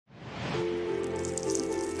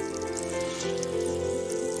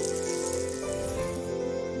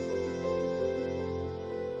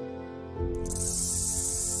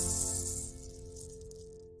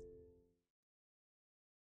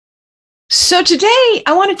So today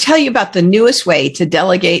I want to tell you about the newest way to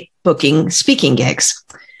delegate booking speaking gigs.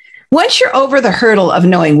 Once you're over the hurdle of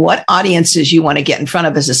knowing what audiences you want to get in front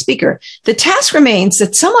of as a speaker, the task remains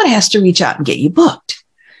that someone has to reach out and get you booked.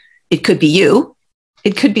 It could be you.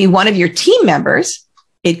 It could be one of your team members.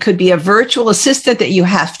 It could be a virtual assistant that you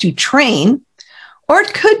have to train, or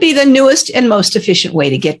it could be the newest and most efficient way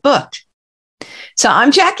to get booked. So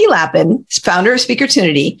I'm Jackie Lappin, founder of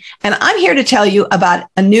Speakertunity, and I'm here to tell you about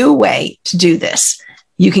a new way to do this.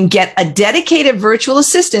 You can get a dedicated virtual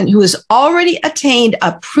assistant who has already attained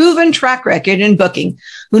a proven track record in booking,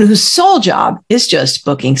 whose sole job is just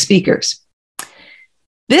booking speakers.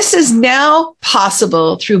 This is now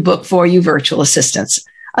possible through Book4You Virtual Assistants,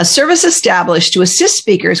 a service established to assist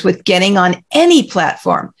speakers with getting on any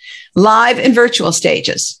platform, live and virtual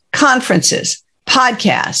stages, conferences,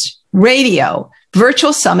 podcasts, radio,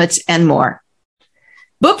 virtual summits, and more.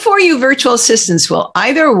 Book4You Virtual Assistants will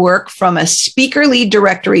either work from a speaker lead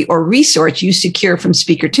directory or resource you secure from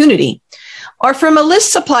Speakertunity, or from a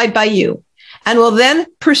list supplied by you, and will then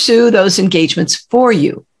pursue those engagements for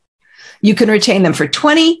you. You can retain them for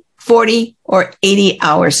 20, 40, or 80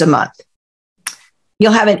 hours a month.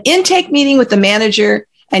 You'll have an intake meeting with the manager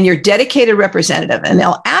and your dedicated representative, and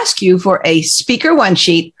they'll ask you for a speaker one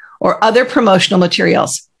sheet or other promotional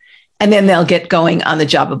materials, and then they'll get going on the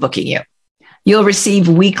job of booking you. You'll receive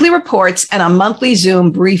weekly reports and a monthly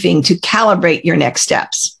Zoom briefing to calibrate your next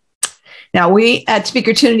steps. Now, we at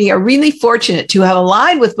Speakertunity are really fortunate to have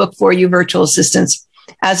aligned with Book4You Virtual Assistants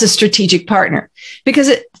as a strategic partner, because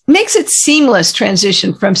it makes it seamless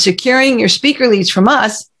transition from securing your speaker leads from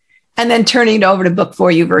us and then turning it over to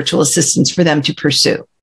Book4You Virtual Assistants for them to pursue.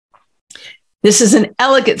 This is an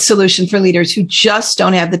elegant solution for leaders who just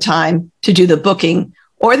don't have the time to do the booking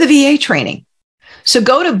or the VA training. So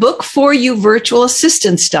go to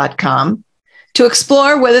book4youvirtualassistants.com to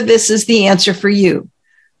explore whether this is the answer for you,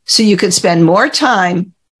 so you can spend more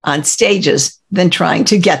time on stages than trying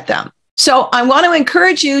to get them. So I want to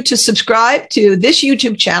encourage you to subscribe to this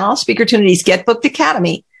YouTube channel, Speakertunity's Get Booked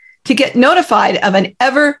Academy, to get notified of an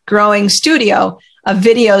ever-growing studio of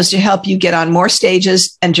videos to help you get on more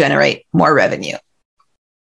stages and generate more revenue.